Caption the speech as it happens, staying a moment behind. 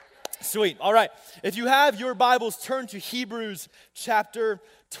Sweet. All right. If you have your Bibles, turn to Hebrews chapter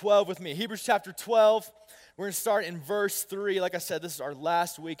 12 with me. Hebrews chapter 12. We're going to start in verse 3. Like I said, this is our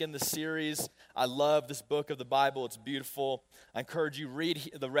last week in the series. I love this book of the Bible. It's beautiful. I encourage you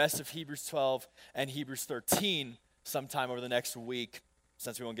read the rest of Hebrews 12 and Hebrews 13 sometime over the next week,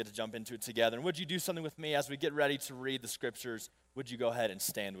 since we won't get to jump into it together. And would you do something with me as we get ready to read the scriptures? Would you go ahead and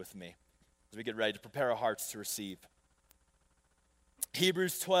stand with me as we get ready to prepare our hearts to receive?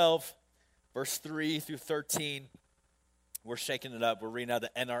 Hebrews 12, verse 3 through 13. We're shaking it up. We're reading out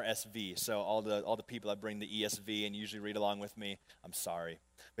the NRSV. So all the people that bring the ESV and usually read along with me, I'm sorry.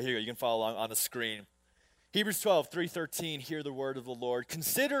 But here you go. You can follow along on the screen. Hebrews 12, 3-13. Hear the word of the Lord.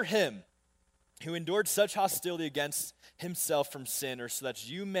 Consider him who endured such hostility against himself from sinners, so that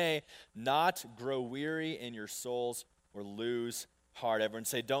you may not grow weary in your souls or lose heart. Everyone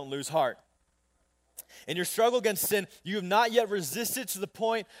say, don't lose heart. In your struggle against sin, you have not yet resisted to the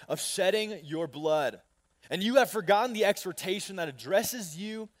point of shedding your blood. And you have forgotten the exhortation that addresses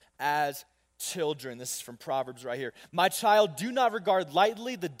you as children. This is from Proverbs right here. My child, do not regard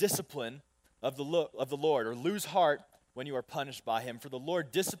lightly the discipline of the Lord, or lose heart when you are punished by him. For the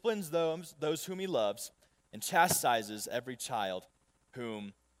Lord disciplines those whom he loves and chastises every child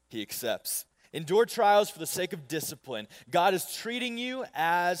whom he accepts. Endure trials for the sake of discipline. God is treating you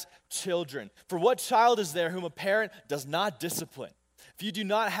as children. For what child is there whom a parent does not discipline? If you do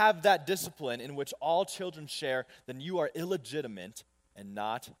not have that discipline in which all children share, then you are illegitimate and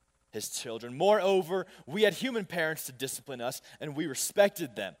not his children. Moreover, we had human parents to discipline us, and we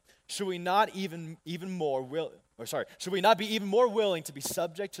respected them. Should we not be even more willing to be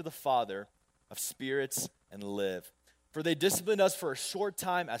subject to the Father of spirits and live? For they disciplined us for a short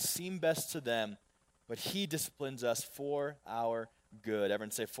time as seemed best to them, but he disciplines us for our good.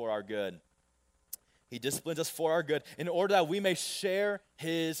 Everyone say, for our good. He disciplines us for our good in order that we may share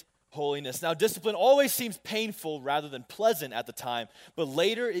his holiness. Now, discipline always seems painful rather than pleasant at the time, but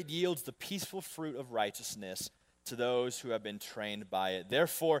later it yields the peaceful fruit of righteousness to those who have been trained by it.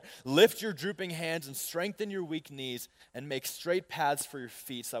 Therefore, lift your drooping hands and strengthen your weak knees and make straight paths for your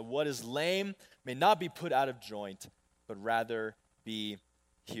feet, so that what is lame may not be put out of joint, but rather be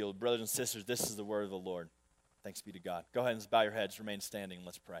healed. Brothers and sisters, this is the word of the Lord. Thanks be to God. Go ahead and bow your heads, remain standing, and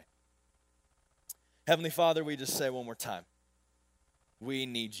let's pray. Heavenly Father, we just say one more time, we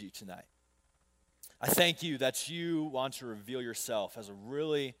need you tonight. I thank you that you want to reveal yourself as a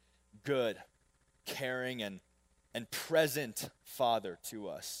really good, caring, and present Father to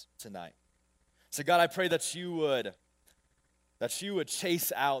us tonight. So God, I pray that you would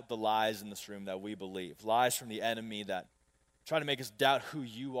chase out the lies in this room that we believe, lies from the enemy that try to make us doubt who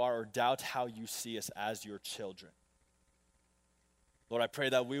you are or doubt how you see us as your children. Lord, I pray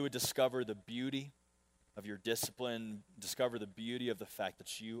that we would discover the beauty of your discipline, discover the beauty of the fact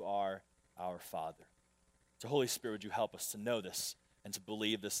that you are our Father. So Holy Spirit, would you help us to know this and to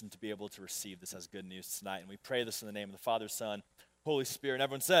believe this and to be able to receive this as good news tonight. And we pray this in the name of the Father, Son, Holy Spirit. And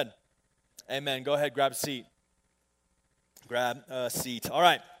everyone said, amen. Go ahead, grab a seat. Grab a seat. All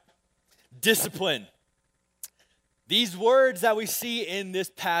right. Discipline. These words that we see in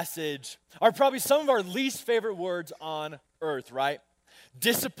this passage are probably some of our least favorite words on earth, right?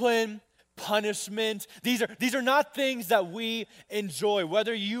 Discipline, punishment. These are not things that we enjoy.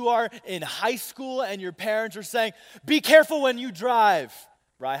 Whether you are in high school and your parents are saying, be careful when you drive,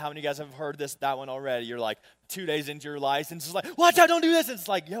 right? How many of you guys have heard that one already? You're like 2 days into your license, it's like, watch out, don't do this. And it's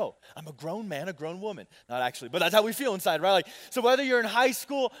like, yo, I'm a grown man, a grown woman. Not actually, but that's how we feel inside, right? Like, so whether you're in high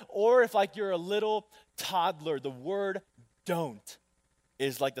school or if like you're a little toddler, the word don't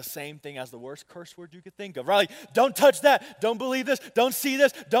is like the same thing as the worst curse word you could think of, right? Like, don't touch that, don't believe this, don't see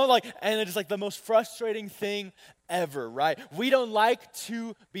this, and it's like the most frustrating thing ever, right? We don't like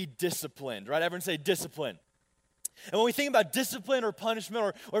to be disciplined, right? Everyone say discipline. And when we think about discipline or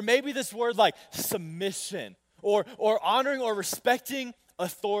punishment, or maybe this word like submission, or honoring or respecting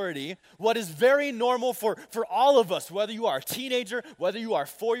authority, what is very normal for all of us, whether you are a teenager, whether you are a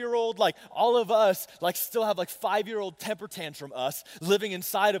 4-year-old, like all of us like still have like 5-year-old temper tantrum us living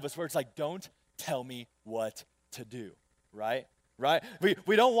inside of us where it's like, don't tell me what to do, right? Right?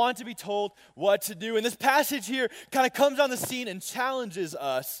 We don't want to be told what to do. And this passage here kind of comes on the scene and challenges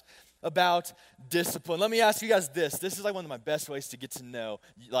us about discipline. Let me ask you guys this. This is like one of my best ways to get to know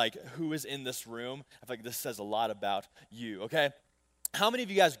like who is in this room. I feel like this says a lot about you, okay? How many of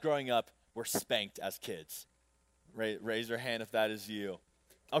you guys growing up were spanked as kids? Raise your hand if that is you.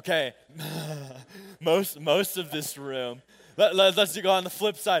 Okay, most of this room. Let's go on the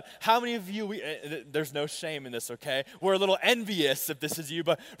flip side. How many of you, there's no shame in this, okay? We're a little envious if this is you,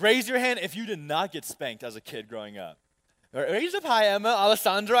 but raise your hand if you did not get spanked as a kid growing up. Raise up high, Emma,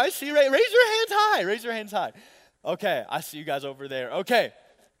 Alessandra, I see. Raise your hands high. Raise your hands high. Okay, I see you guys over there. Okay.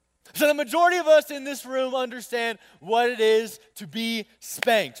 So the majority of us in this room understand what it is to be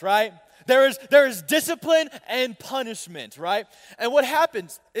spanked, right? There is discipline and punishment, right? And what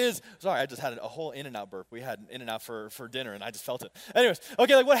happens is, sorry, I just had a whole In-N-Out burp. We had In-N-Out for dinner, and I just felt it. Anyways,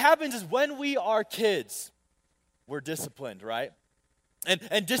 okay, like what happens is when we are kids, we're disciplined, right?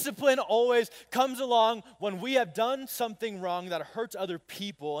 And discipline always comes along when we have done something wrong that hurts other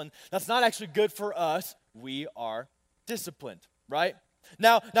people, and that's not actually good for us. We are disciplined, right?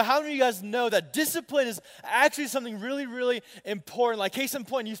 Now, how many of you guys know that discipline is actually something really, really important? Like, case in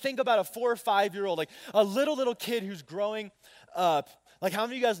point, you think about a 4 or 5-year-old, like a little kid who's growing up. Like, how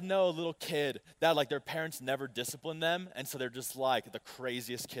many of you guys know a little kid that, like, their parents never disciplined them, and so they're just, like, the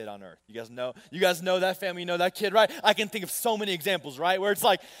craziest kid on earth? You guys know that family, you know that kid, right? I can think of so many examples, right, where it's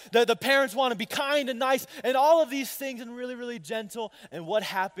like the parents want to be kind and nice and all of these things and really, really gentle, and what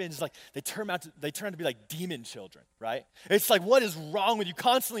happens is, like, they turn out to be, like, demon children, right? It's like, what is wrong with you?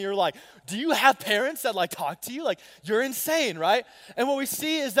 Constantly, you're like, do you have parents that, like, talk to you? Like, you're insane, right? And what we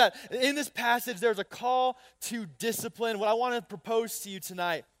see is that in this passage, there's a call to discipline. What I want to propose to you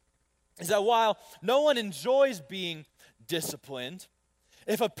tonight is that while no one enjoys being disciplined,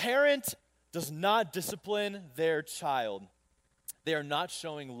 if a parent does not discipline their child, they are not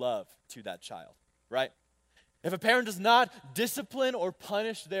showing love to that child, right? If a parent does not discipline or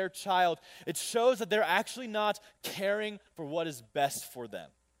punish their child, it shows that they're actually not caring for what is best for them.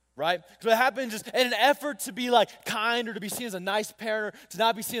 Right? Because what happens is in an effort to be like kind or to be seen as a nice parent or to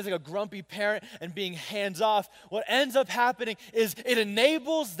not be seen as like a grumpy parent and being hands off, what ends up happening is it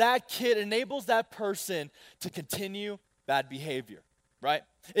enables that kid, enables that person to continue bad behavior. Right?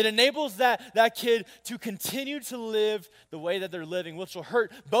 It enables that kid to continue to live the way that they're living, which will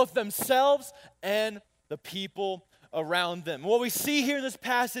hurt both themselves and the people around them. What we see here in this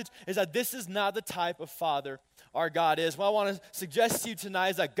passage is that this is not the type of father our God is. What I want to suggest to you tonight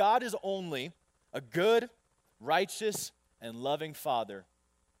is that God is only a good, righteous, and loving father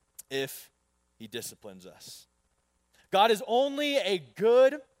if he disciplines us. God is only a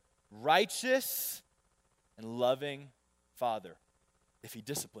good, righteous, and loving father if he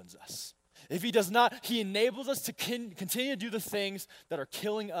disciplines us. If he does not, he enables us to continue to do the things that are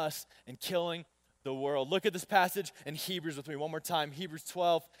killing us and killing the world. Look at this passage in Hebrews with me one more time. Hebrews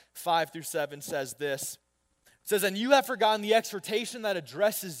 12, 5-7 says this. It says, and you have forgotten the exhortation that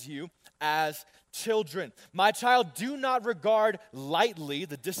addresses you as children. My child, do not regard lightly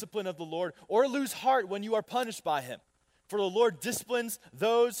the discipline of the Lord or lose heart when you are punished by him. For the Lord disciplines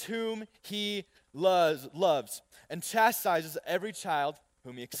those whom he loves and chastises every child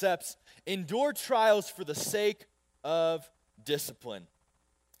whom he accepts. Endure trials for the sake of discipline.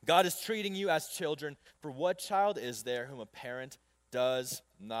 God is treating you as children. For what child is there whom a parent does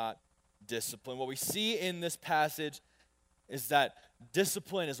not discipline? What we see in this passage is that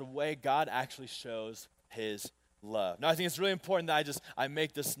discipline is a way God actually shows his love. Now, I think it's really important that I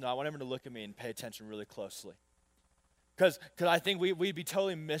make this note. I want everyone to look at me and pay attention really closely. Because I think we'd be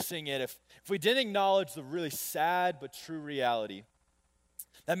totally missing it if we didn't acknowledge the really sad but true reality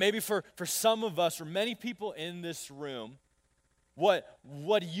that maybe for some of us or many people in this room,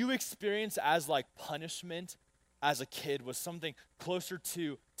 what you experienced as like punishment as a kid was something closer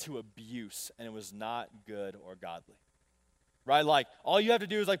to abuse, and it was not good or godly. Right? Like, all you have to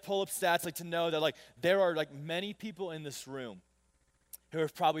do is like pull up stats like to know that like there are like many people in this room who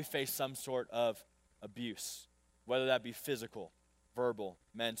have probably faced some sort of abuse, whether that be physical, verbal,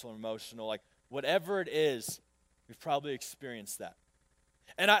 mental, emotional, like whatever it is, we've probably experienced that.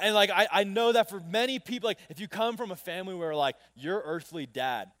 And I know that for many people, like if you come from a family where like your earthly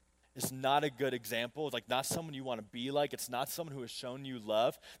dad is not a good example, it's like not someone you want to be like, it's not someone who has shown you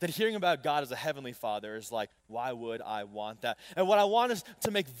love, then hearing about God as a heavenly father is like, why would I want that? And what I want is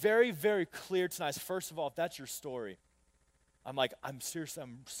to make very, very clear tonight is, first of all, if that's your story, I'm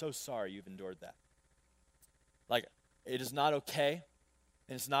so sorry you've endured that. Like, it is not okay,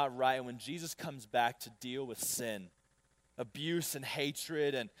 and it's not right. And when Jesus comes back to deal with sin, abuse and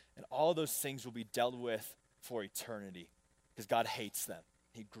hatred and all those things will be dealt with for eternity because God hates them.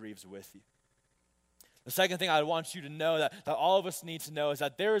 He grieves with you. The second thing I want you to know that all of us need to know is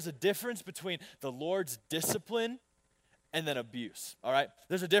that there is a difference between the Lord's discipline and then abuse, all right?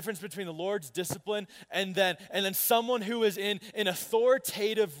 There's a difference between the Lord's discipline and then someone who is in an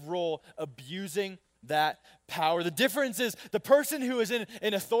authoritative role abusing that power. The difference is the person who is in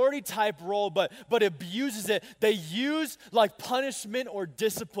an authority type role but abuses it, they use like punishment or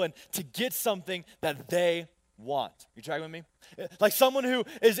discipline to get something that they want. You tracking with me? Like someone who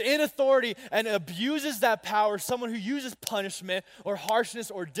is in authority and abuses that power, someone who uses punishment or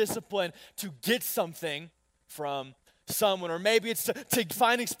harshness or discipline to get something from someone, or maybe it's to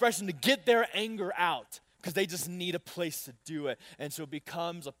find expression to get their anger out because they just need a place to do it. And so it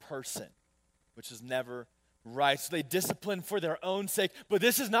becomes a person, which is never right. So they discipline for their own sake. But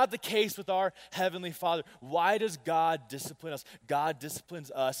this is not the case with our Heavenly Father. Why does God discipline us? God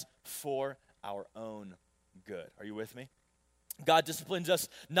disciplines us for our own good. Are you with me? God disciplines us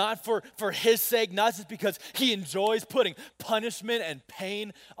not for his sake, not just because he enjoys putting punishment and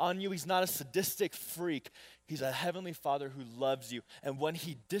pain on you. He's not a sadistic freak. He's a Heavenly Father who loves you. And when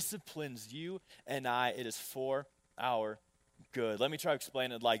he disciplines you and I, it is for our good. Let me try to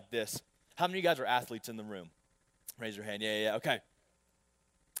explain it like this. How many of you guys are athletes in the room? Raise your hand. Yeah. Okay.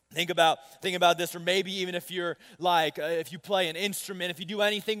 Think about this, or maybe even if you're like, if you play an instrument, if you do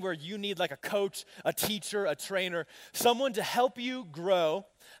anything where you need like a coach, a teacher, a trainer, someone to help you grow.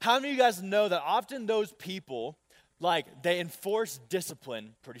 How many of you guys know that often those people, like, they enforce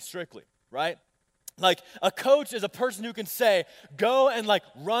discipline pretty strictly, right? Like, a coach is a person who can say, go and like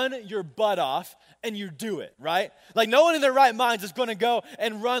run your butt off, and you do it, right? Like, no one in their right mind is going to go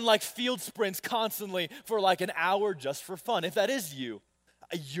and run like field sprints constantly for like an hour just for fun. If that is you,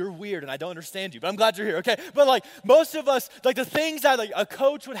 you're weird and I don't understand you, but I'm glad you're here, okay? But like most of us, like the things that like a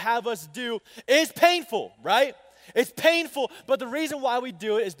coach would have us do is painful, right? It's painful, but the reason why we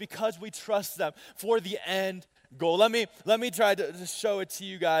do it is because we trust them for the end goal. Let me try to show it to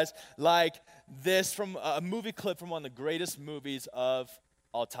you guys like this from a movie clip from one of the greatest movies of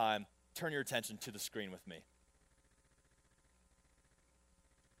all time. Turn your attention to the screen with me.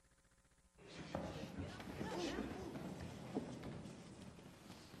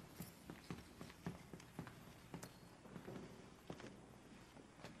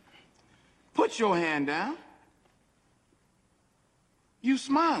 Put your hand down. You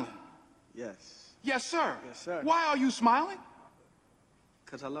smiling? Yes. Yes, sir. Yes, sir. Why are you smiling?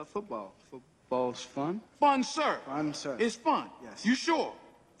 Because I love football. Football's fun. Fun, sir. Fun, sir. It's fun. Yes. You sure?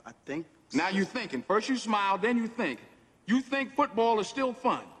 I think. Now you're thinking. First you smile, then you think. You think football is still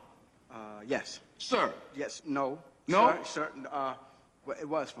fun? Yes. Sir. Yes. No. No? Sir. Well, it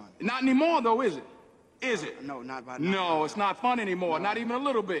was fun. Not anymore, though, is it? Is it? No, not by No, it's not fun anymore. No. Not even a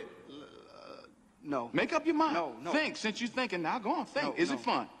little bit. No. Make up your mind. No. Think. Since you're thinking, now go on, think. No, Is no. it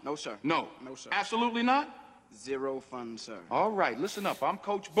fun? No, sir. No. No, sir. Absolutely not? Zero fun, sir. All right, listen up. I'm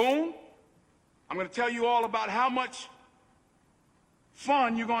Coach Boone. I'm going to tell you all about how much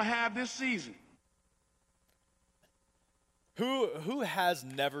fun you're going to have this season. Who has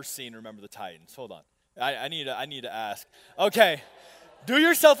never seen Remember the Titans? Hold on. I need to ask. Okay, do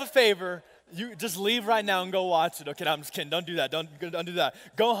yourself a favor. You just leave right now and go watch it. Okay, no, I'm just kidding. Don't do that. Don't do that.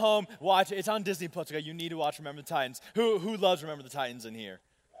 Go home, watch it. It's on Disney Plus. Okay, you need to watch Remember the Titans. Who loves Remember the Titans in here?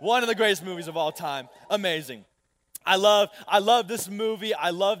 One of the greatest movies of all time. Amazing. I love this movie.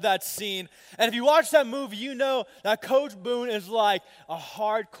 I love that scene. And if you watch that movie, you know that Coach Boone is like a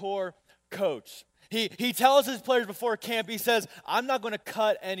hardcore coach. He tells his players before camp, he says, I'm not going to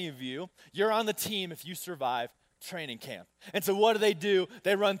cut any of you. You're on the team if you survive training camp. And so what do?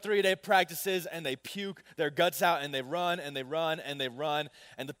 They run 3-day practices and they puke their guts out and they run and they run and they run.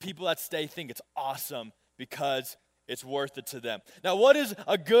 And the people that stay think it's awesome because it's worth it to them. Now, what does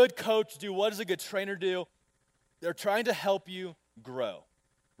a good coach do? What does a good trainer do? They're trying to help you grow,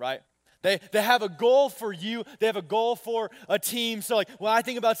 right? They have a goal for you. They have a goal for a team. So like when I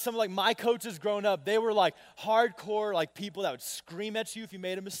think about some of like my coaches growing up, they were like hardcore like people that would scream at you if you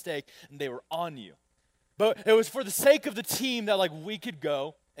made a mistake and they were on you. But it was for the sake of the team that like we could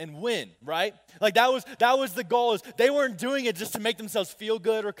go and win, right? Like that was the goal. Is they weren't doing it just to make themselves feel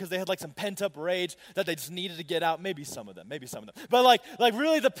good or because they had like some pent up rage that they just needed to get out. Maybe some of them. But like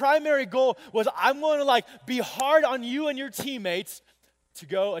really the primary goal was I'm going to like be hard on you and your teammates to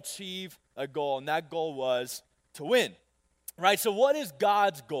go achieve a goal, and that goal was to win, right? So what is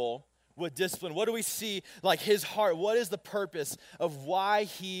God's goal with discipline? What do we see like his heart? What is the purpose of why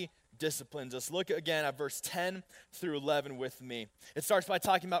he disciplines us? Look again at verse 10 through 11 with me. It starts by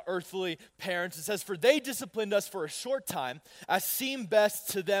talking about earthly parents. It says, for they disciplined us for a short time as seemed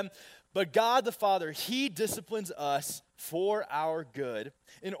best to them, but God the Father, he disciplines us for our good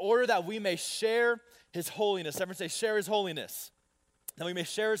in order that we may share his holiness. Everyone say, share his holiness. That we may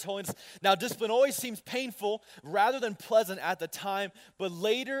share his holiness. Now, discipline always seems painful rather than pleasant at the time, but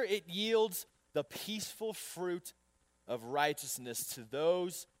later it yields the peaceful fruit of righteousness to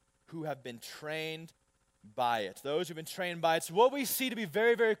those who have been trained by it. Those who've been trained by it. So what we see, to be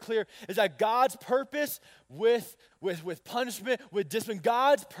very, very clear, is that God's purpose with punishment, with discipline,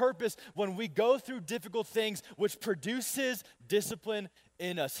 God's purpose when we go through difficult things, which produces discipline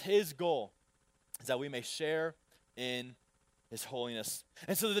in us, his goal is that we may share in his holiness.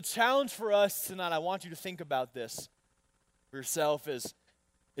 And so the challenge for us tonight, I want you to think about this for yourself, is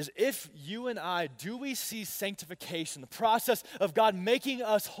if you and I, do we see sanctification, the process of God making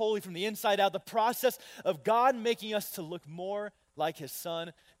us holy from the inside out, the process of God making us to look more like his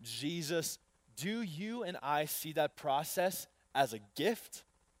son, Jesus, do you and I see that process as a gift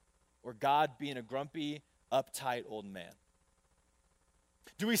or God being a grumpy, uptight old man?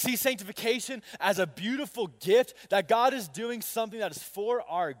 Do we see sanctification as a beautiful gift that God is doing something that is for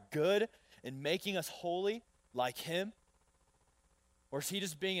our good and making us holy like him? Or is he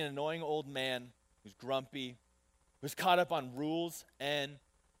just being an annoying old man who's grumpy, who's caught up on rules and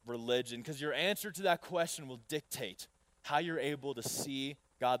religion? Because your answer to that question will dictate how you're able to see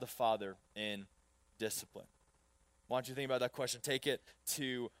God the Father in discipline. Why don't you think about that question? Take it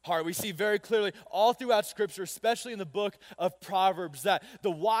to heart. We see very clearly all throughout Scripture, especially in the book of Proverbs, that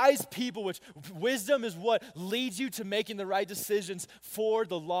the wise people, which wisdom is what leads you to making the right decisions for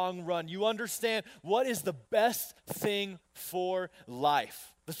the long run. You understand what is the best thing for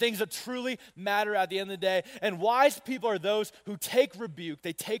life, the things that truly matter at the end of the day. And wise people are those who take rebuke,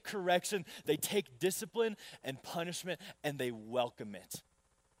 they take correction, they take discipline and punishment, and they welcome it.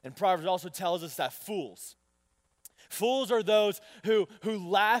 And Proverbs also tells us that Fools are those who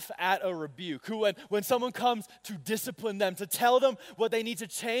laugh at a rebuke, who when someone comes to discipline them, to tell them what they need to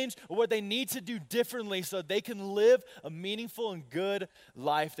change or what they need to do differently so that they can live a meaningful and good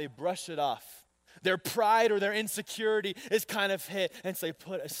life, they brush it off. Their pride or their insecurity is kind of hit, and so they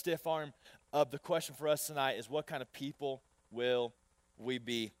put a stiff arm up. The question for us tonight is, what kind of people will we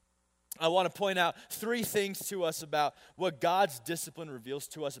be? I want to point out 3 things to us about what God's discipline reveals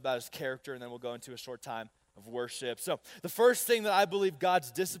to us about his character, and then we'll go into a short time of worship. So the first thing that I believe God's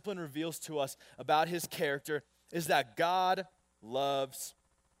discipline reveals to us about his character is that God loves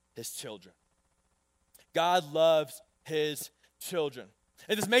his children. God loves his children.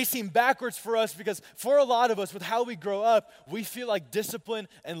 And this may seem backwards for us because for a lot of us, with how we grow up, we feel like discipline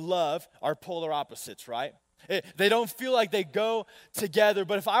and love are polar opposites, right? They don't feel like they go together.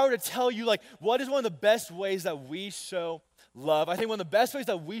 But if I were to tell you, like, what is one of the best ways that we show love? I think one of the best ways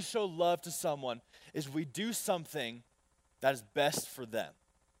that we show love to someone is we do something that is best for them,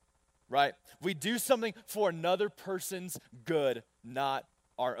 right? We do something for another person's good, not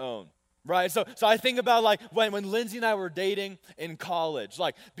our own. Right, so I think about like when Lindsay and I were dating in college,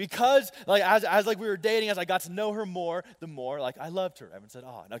 like because like as like we were dating, as I got to know her more, the more like I loved her. Everyone said,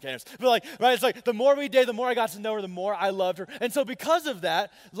 "Oh, okay," but like right, it's like the more we dated, the more I got to know her, the more I loved her, and so because of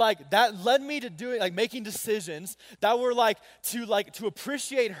that, like that led me to doing like making decisions that were like to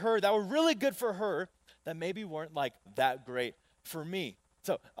appreciate her, that were really good for her, that maybe weren't like that great for me.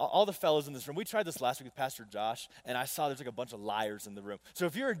 So all the fellas in this room, we tried this last week with Pastor Josh, and I saw there's like a bunch of liars in the room. So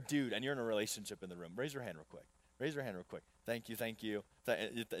if you're a dude and you're in a relationship in the room, raise your hand real quick. Raise your hand real quick. Thank you.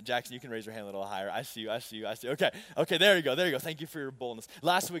 Jackson, you can raise your hand a little higher. I see you. Okay, there you go. Thank you for your boldness.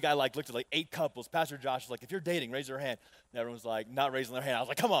 Last week I looked at 8 couples. Pastor Josh was like, if you're dating, raise your hand. And everyone's like, not raising their hand. I was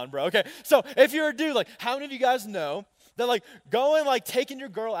like, come on, bro. Okay, so if you're a dude, like how many of you guys know that like going like taking your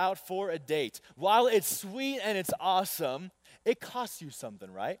girl out for a date, while it's sweet and it's awesome, it costs you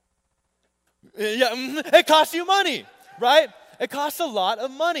something, right? Yeah, it costs you money, right? It costs a lot of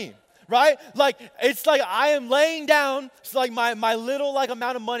money, right? Like, it's like I am laying down, it's like my little like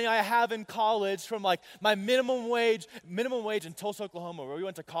amount of money I have in college from like my minimum wage in Tulsa, Oklahoma, where we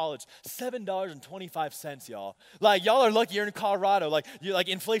went to college, $7.25, y'all. Like, y'all are lucky you're in Colorado. Like,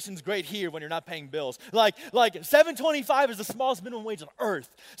 inflation's great here when you're not paying bills. Like $7.25 is the smallest minimum wage on earth.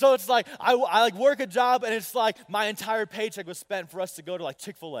 So it's like, I like work a job and it's like my entire paycheck was spent for us to go to like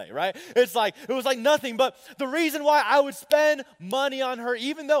Chick-fil-A, right? It's like, it was like nothing. But the reason why I would spend money on her,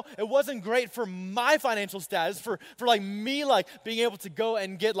 even though it wasn't great for my financial status, for like me like being able to go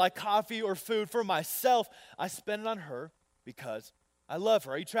and get like coffee or food for myself, I spend it on her because I love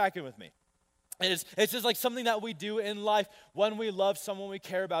her. Are you tracking with me? It's just like something that we do in life. When we love someone, we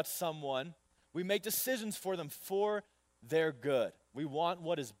care about someone, we make decisions for them for their good. We want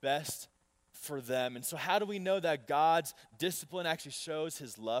what is best for them. And so how do we know that God's discipline actually shows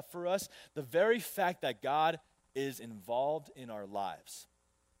his love for us? The very fact that God is involved in our lives.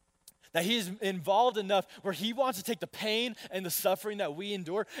 That he is involved enough where he wants to take the pain and the suffering that we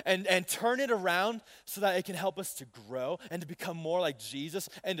endure and turn it around so that it can help us to grow and to become more like Jesus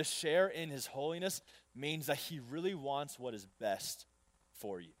and to share in his holiness, means that he really wants what is best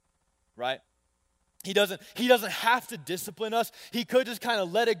for you, right? He doesn't have to discipline us. He could just kind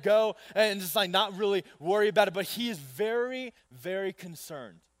of let it go and just like not really worry about it. But he is very, very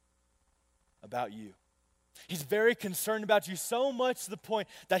concerned about you. He's very concerned about you, so much to the point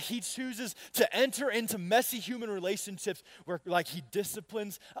that he chooses to enter into messy human relationships where like he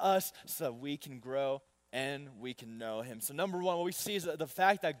disciplines us so that we can grow and we can know him. So number one, what we see is that the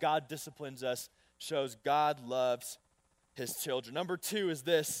fact that God disciplines us shows God loves his children. Number two is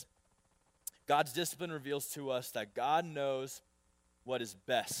this: God's discipline reveals to us that God knows what is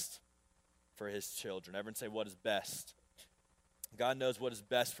best for his children. Everyone say, what is best? God knows what is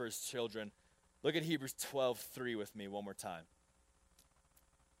best for his children. Look at Hebrews 12:3 with me one more time.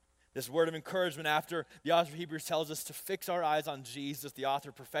 This word of encouragement after the author of Hebrews tells us to fix our eyes on Jesus, the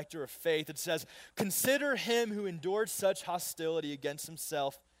author, perfecter of faith. It says, consider him who endured such hostility against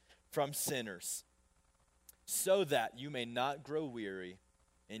himself from sinners, so that you may not grow weary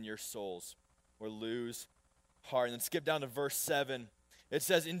in your souls or lose heart. And then skip down to verse 7. It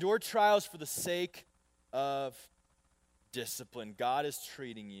says, endure trials for the sake of discipline. God is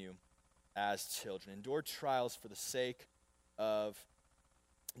treating you as children. Endure trials for the sake of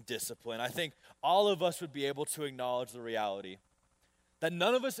discipline. I think all of us would be able to acknowledge the reality that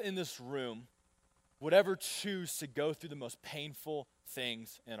none of us in this room would ever choose to go through the most painful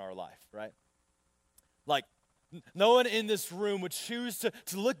things in our life, right? Like, no one in this room would choose to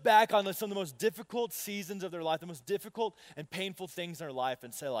look back on some of the most difficult seasons of their life, the most difficult and painful things in their life,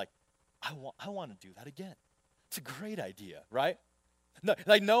 and say, like, I want to do that again. It's a great idea, right? No,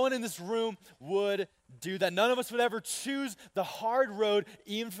 like no one in this room would do that. None of us would ever choose the hard road,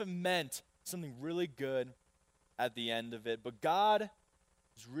 even if it meant something really good at the end of it. But God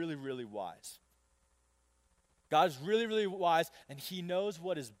is really, really wise. God is really, really wise, and he knows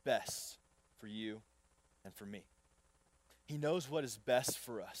what is best for you and for me. He knows what is best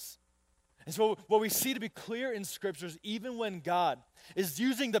for us. And so what we see to be clear in scriptures, even when God is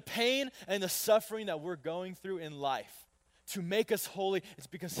using the pain and the suffering that we're going through in life to make us holy, it's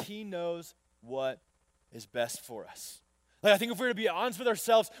because he knows what is best for us. Like, I think if we're to be honest with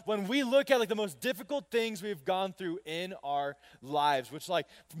ourselves, when we look at like the most difficult things we've gone through in our lives, which like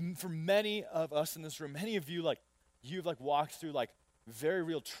for many of us in this room, many of you, like you've like walked through like very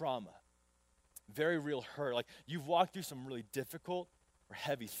real trauma, very real hurt. Like you've walked through some really difficult or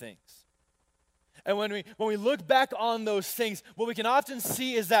heavy things. And when we look back on those things, what we can often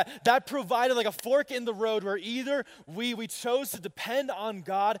see is that provided like a fork in the road where either we chose to depend on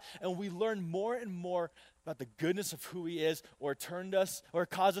God and we learned more and more about the goodness of who he is, or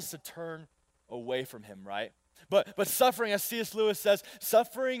caused us to turn away from him, right? But suffering, as C.S. Lewis says,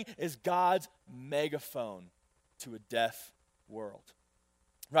 suffering is God's megaphone to a deaf world.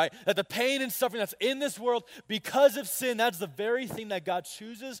 Right? That the pain and suffering that's in this world because of sin, that's the very thing that God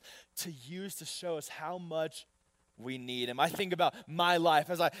chooses to use to show us how much we need him. I think about my life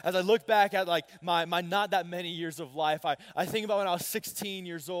as I look back at like my not that many years of life. I think about when I was 16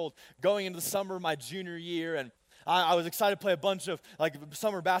 years old, going into the summer of my junior year, and I was excited to play a bunch of like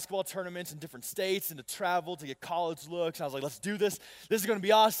summer basketball tournaments in different states and to travel to get college looks. And I was like, let's do this. This is going to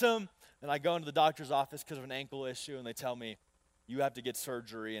be awesome. And I go into the doctor's office because of an ankle issue, and they tell me, you have to get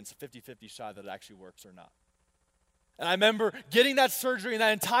surgery, and it's a 50-50 shot that it actually works or not. And I remember getting that surgery, and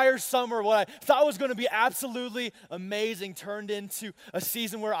that entire summer, what I thought was going to be absolutely amazing turned into a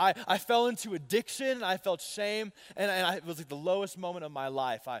season where I fell into addiction, and I felt shame, and it was like the lowest moment of my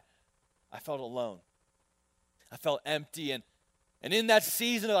life. I felt alone. I felt empty, and in that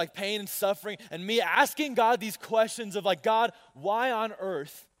season of like pain and suffering, and me asking God these questions of like, God, why on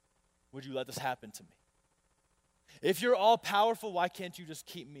earth would you let this happen to me? If you're all powerful, why can't you just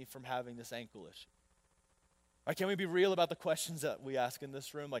keep me from having this ankle issue? Right? Can we be real about the questions that we ask in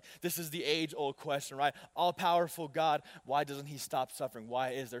this room? Like, this is the age-old question, right? All-powerful God, why doesn't he stop suffering? Why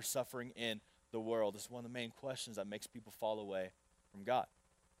is there suffering in the world? It's one of the main questions that makes people fall away from God.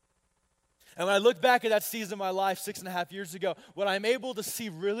 And when I look back at that season of my life 6.5 years ago, what I'm able to see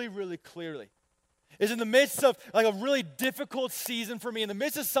really, really clearly is in the midst of like a really difficult season for me, in the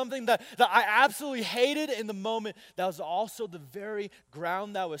midst of something that I absolutely hated in the moment, that was also the very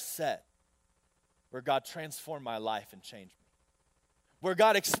ground that was set where God transformed my life and changed me. Where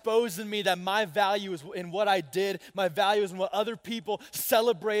God exposed in me that my value is in what I did, my value is in what other people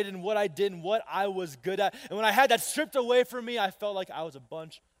celebrated and what I did and what I was good at. And when I had that stripped away from me, I felt like I was a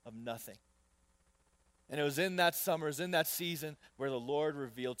bunch of nothing. And it was in that summer, it was in that season where the Lord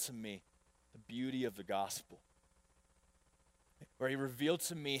revealed to me the beauty of the gospel, where he revealed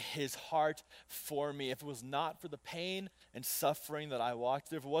to me his heart for me. If it was not for the pain and suffering that I walked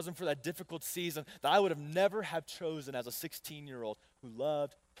through, if it wasn't for that difficult season that I would have never have chosen as a 16-year-old who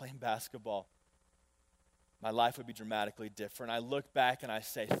loved playing basketball, my life would be dramatically different. I look back and I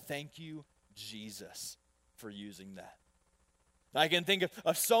say, thank you, Jesus, for using that. I can think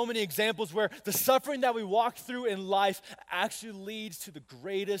of so many examples where the suffering that we walk through in life actually leads to the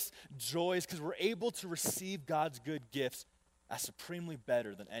greatest joys because we're able to receive God's good gifts as supremely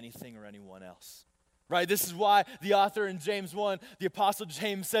better than anything or anyone else. Right? This is why the author in James 1, the Apostle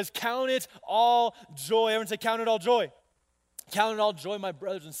James says, count it all joy. Everyone say, count it all joy. Count it all joy, my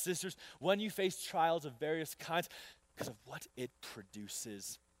brothers and sisters, when you face trials of various kinds because of what it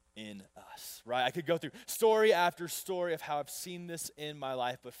produces in us, right? I could go through story after story of how I've seen this in my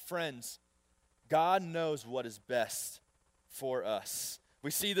life, but friends, God knows what is best for us.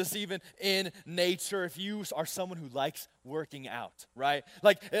 We see this even in nature. If you are someone who likes working out, right?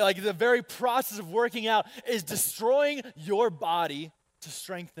 Like the very process of working out is destroying your body to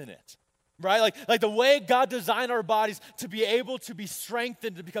strengthen it. Right? Like the way God designed our bodies to be able to be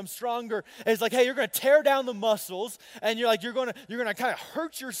strengthened, to become stronger, is like, hey, you're going to tear down the muscles, and you're going to kind of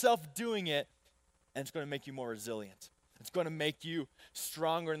hurt yourself doing it, and it's going to make you more resilient. It's going to make you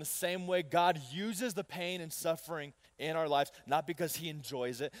stronger. In the same way, God uses the pain and suffering in our lives, not because he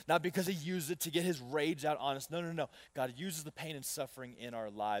enjoys it, not because he uses it to get his rage out on us. No. God uses the pain and suffering in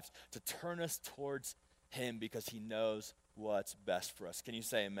our lives to turn us towards him because he knows what's best for us. Can you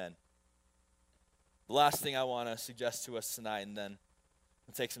say amen? The last thing I want to suggest to us tonight, and then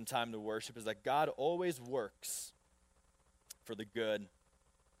we'll take some time to worship, is that God always works for the good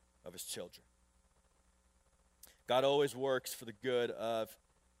of his children. God always works for the good of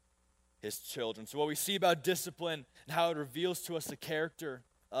his children. So what we see about discipline and how it reveals to us the character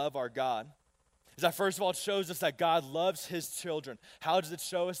of our God is that, first of all, it shows us that God loves his children. How does it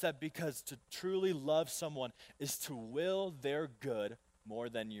show us that? Because to truly love someone is to will their good more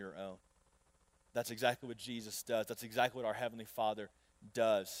than your own. That's exactly what Jesus does. That's exactly what our Heavenly Father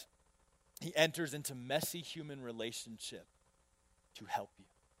does. He enters into messy human relationship to help you,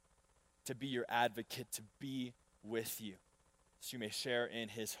 to be your advocate, to be with you, so you may share in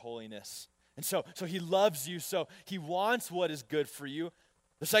his holiness. And so he loves you, so he wants what is good for you.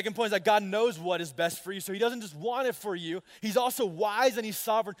 The second point is that God knows what is best for you, so he doesn't just want it for you. He's also wise and he's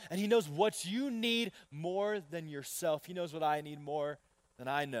sovereign, and he knows what you need more than yourself. He knows what I need more than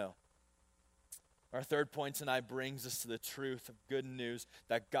I know. Our third point tonight brings us to the truth of good news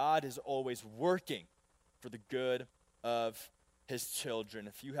that God is always working for the good of his children.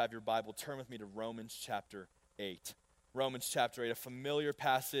 If you have your Bible, turn with me to Romans chapter 8. Romans chapter 8, a familiar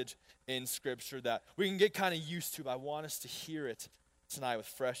passage in Scripture that we can get kind of used to, but I want us to hear it tonight with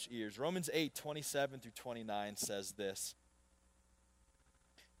fresh ears. Romans 8, 27 through 29 says this.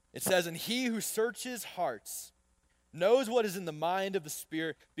 It says, "And he who searches hearts knows what is in the mind of the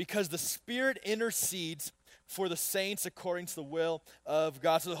Spirit, because the Spirit intercedes for the saints according to the will of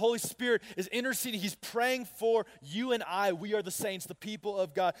God." So the Holy Spirit is interceding. He's praying for you and I. We are the saints, the people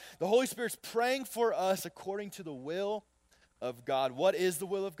of God. The Holy Spirit's praying for us according to the will of God. What is the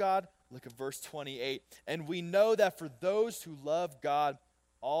will of God? Look at verse 28. "And we know that for those who love God,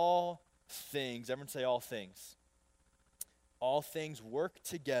 all things," everyone say all things, "all things work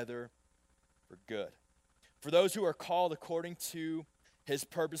together for good. For those who are called according to his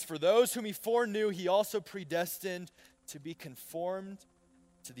purpose. For those whom he foreknew, he also predestined to be conformed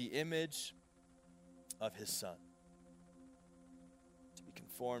to the image of his Son." To be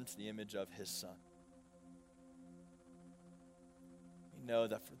conformed to the image of his Son. We know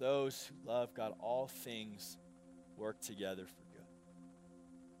that for those who love God, all things work together for good.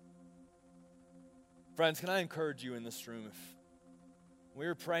 Friends, can I encourage you in this room? If we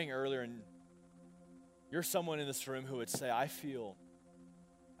were praying earlier and you're someone in this room who would say, I feel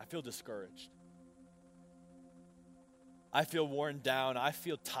discouraged. I feel worn down. I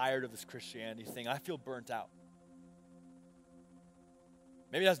feel tired of this Christianity thing. I feel burnt out.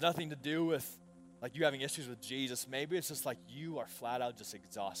 Maybe it has nothing to do with like you having issues with Jesus. Maybe it's just like you are flat out just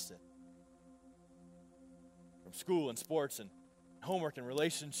exhausted. From school and sports and homework and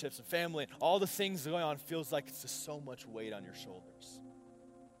relationships and family and all the things going on, feels like it's just so much weight on your shoulders.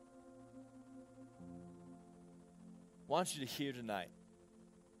 I want you to hear tonight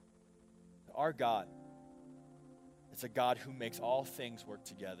that our God is a God who makes all things work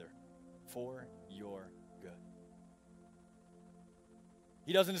together for your good.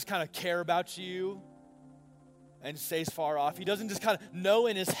 He doesn't just kind of care about you and stays far off. He doesn't just kind of know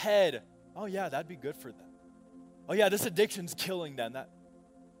in his head, oh yeah, that'd be good for them. Oh yeah, this addiction's killing them. That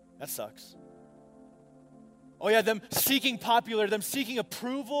sucks. Oh yeah, them seeking popularity, them seeking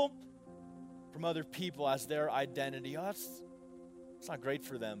approval from other people as their identity. Oh, it's not great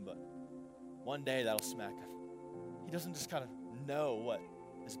for them, but one day that'll smack. He doesn't just kind of know what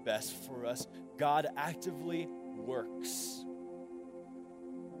is best for us. God actively works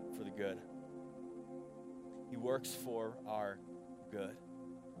for the good. He works for our good.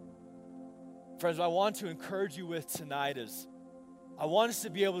 Friends, what I want to encourage you with tonight is I want us to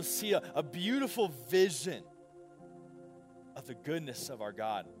be able to see a beautiful vision of the goodness of our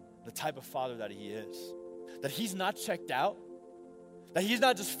God, the type of Father that He is. That He's not checked out, that He's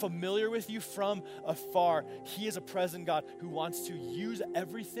not just familiar with you from afar. He is a present God who wants to use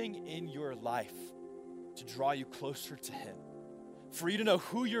everything in your life to draw you closer to Him, for you to know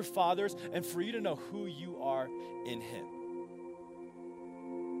who your Father is and for you to know who you are in Him.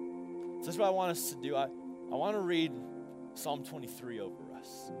 So this is what I want us to do. I want to read Psalm 23 over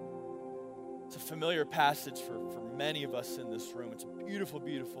us. It's a familiar passage for many of us in this room. It's a beautiful,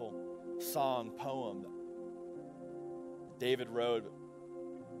 beautiful song, poem that David wrote.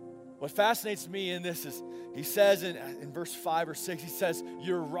 What fascinates me in this is he says in verse 5 or 6, he says,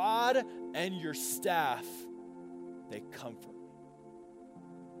 your rod and your staff, they comfort me.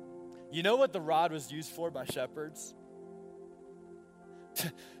 You know what the rod was used for by shepherds?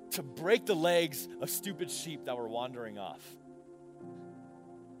 To break the legs of stupid sheep that were wandering off.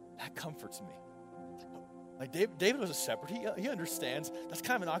 That comforts me. Like David was a shepherd. He understands. That's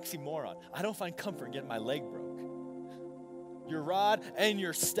kind of an oxymoron. I don't find comfort in getting my leg broke. Your rod and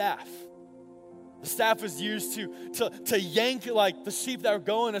your staff. The staff was used to yank like the sheep that were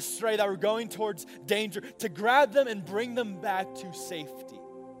going astray, that were going towards danger, to grab them and bring them back to safety.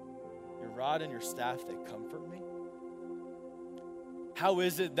 Your rod and your staff, they comfort me. How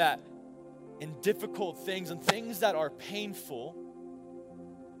is it that in difficult things and things that are painful,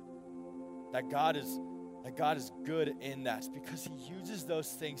 that God is good in that? It's because He uses those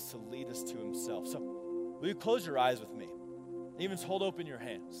things to lead us to Himself. So will you close your eyes with me? Even hold open your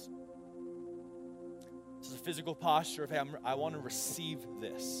hands. This is a physical posture of, hey, I want to receive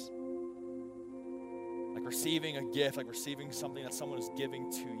this. Like receiving a gift, like receiving something that someone is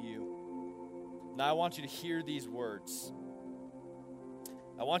giving to you. Now I want you to hear these words.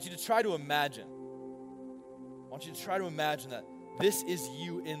 I want you to try to imagine. I want you to try to imagine that this is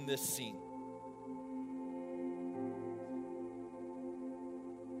you in this scene.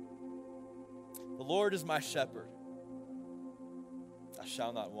 The Lord is my shepherd. I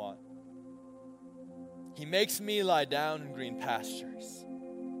shall not want. He makes me lie down in green pastures.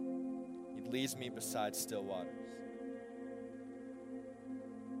 He leads me beside still waters.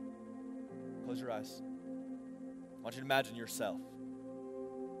 Close your eyes. I want you to imagine yourself.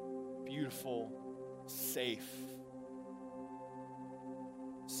 Beautiful, safe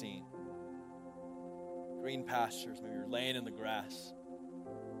scene. Green pastures. Maybe you're laying in the grass.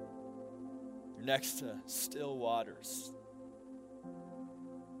 You're next to still waters.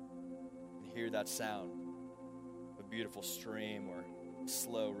 You hear that sound of a beautiful stream or a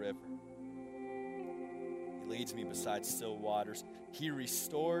slow river. He leads me beside still waters. He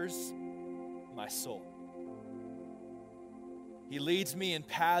restores my soul. He leads me in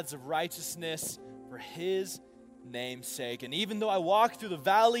paths of righteousness for His name's sake. And even though I walk through the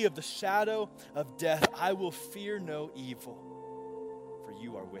valley of the shadow of death, I will fear no evil, for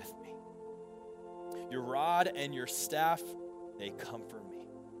You are with me. Your rod and your staff, they comfort me.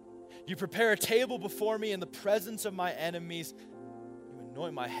 You prepare a table before me in the presence of my enemies. You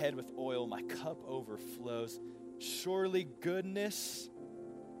anoint my head with oil, my cup overflows. Surely goodness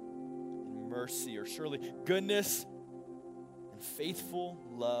and mercy, or surely goodness and faithful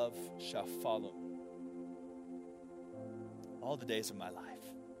love shall follow me all the days of my life,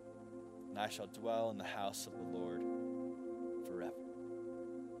 and I shall dwell in the house of the Lord forever.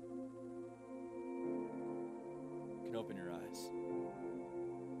 You can open your eyes.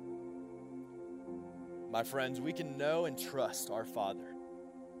 My friends, we can know and trust our Father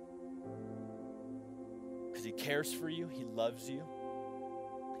because He cares for you, He loves you,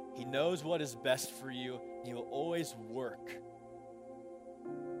 He knows what is best for you, and He will always work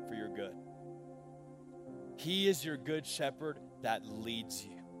for your good. He is your good shepherd that leads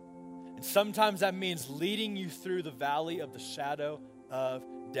you. And sometimes that means leading you through the valley of the shadow of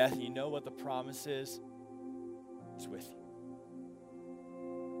death. You know what the promise is? He's with you.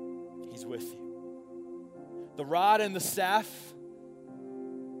 He's with you. The rod and the staff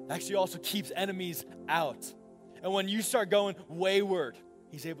actually also keeps enemies out. And when you start going wayward,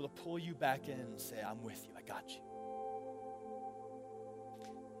 He's able to pull you back in and say, I'm with you, I got you.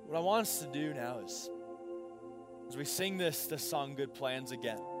 What I want us to do now is, as we sing this song, Good Plans,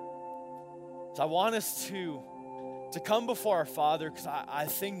 again, is I want us to come before our Father, because I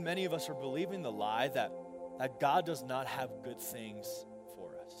think many of us are believing the lie that God does not have good things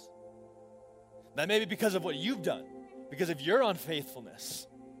for us. That maybe because of what you've done, because of your unfaithfulness,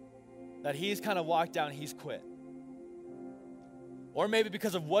 that he's kind of walked down, he's quit. Or maybe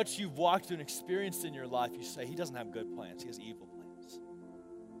because of what you've walked through and experienced in your life, you say, he doesn't have good plans, he has evil plans.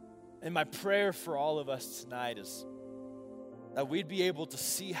 And my prayer for all of us tonight is that we'd be able to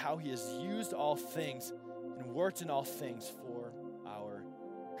see how he has used all things and worked in all things for our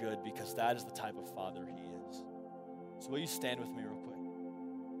good, because that is the type of Father he is. So will you stand with me real quick?